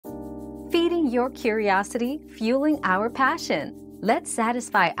feeding your curiosity, fueling our passion. Let's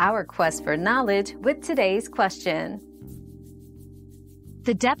satisfy our quest for knowledge with today's question.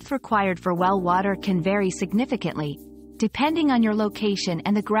 The depth required for well water can vary significantly, depending on your location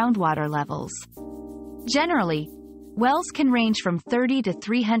and the groundwater levels. Generally, wells can range from 30 to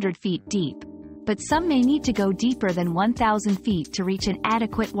 300 feet deep, but some may need to go deeper than 1,000 feet to reach an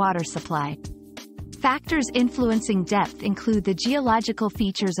adequate water supply. Factors influencing depth include the geological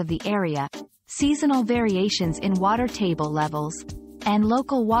features of the area, seasonal variations in water table levels, and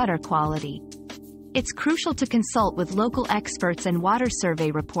local water quality. It's crucial to consult with local experts and water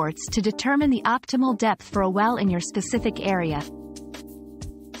survey reports to determine the optimal depth for a well in your specific area.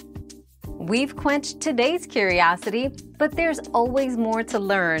 We've quenched today's curiosity, but there's always more to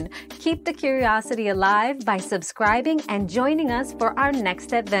learn. Keep the curiosity alive by subscribing and joining us for our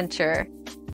next adventure.